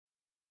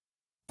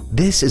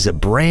This is a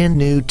brand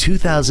new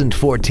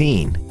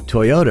 2014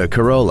 Toyota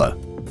Corolla.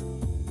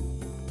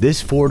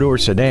 This four-door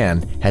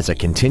sedan has a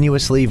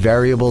continuously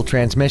variable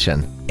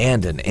transmission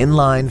and an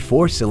inline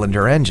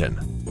four-cylinder engine.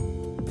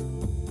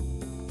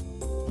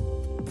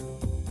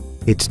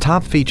 Its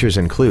top features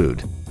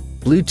include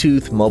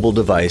Bluetooth mobile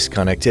device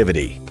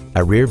connectivity,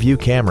 a rear-view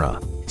camera,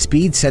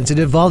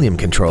 speed-sensitive volume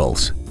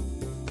controls,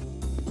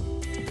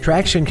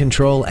 traction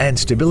control and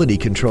stability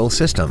control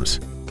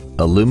systems,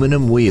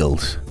 aluminum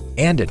wheels,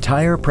 and a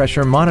tire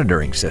pressure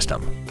monitoring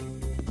system.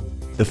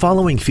 The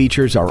following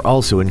features are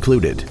also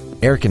included: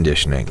 air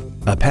conditioning,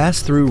 a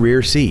pass-through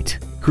rear seat,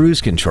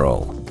 cruise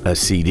control, a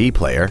CD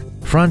player,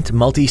 front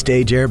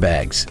multi-stage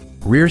airbags,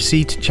 rear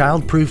seat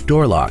child-proof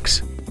door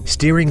locks,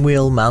 steering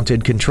wheel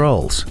mounted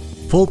controls,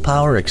 full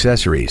power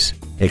accessories,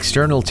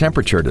 external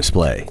temperature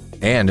display,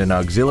 and an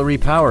auxiliary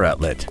power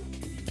outlet.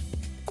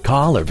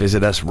 Call or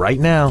visit us right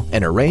now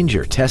and arrange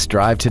your test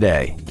drive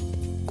today.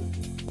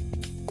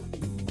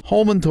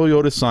 Holman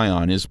Toyota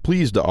Scion is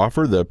pleased to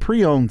offer the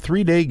pre-owned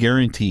 3-day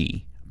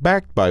guarantee.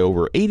 Backed by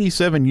over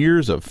 87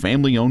 years of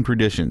family-owned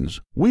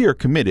traditions, we are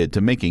committed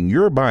to making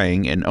your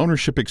buying and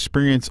ownership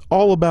experience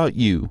all about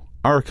you,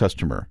 our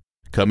customer.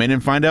 Come in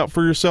and find out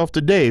for yourself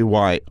today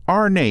why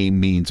our name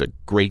means a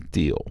great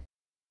deal.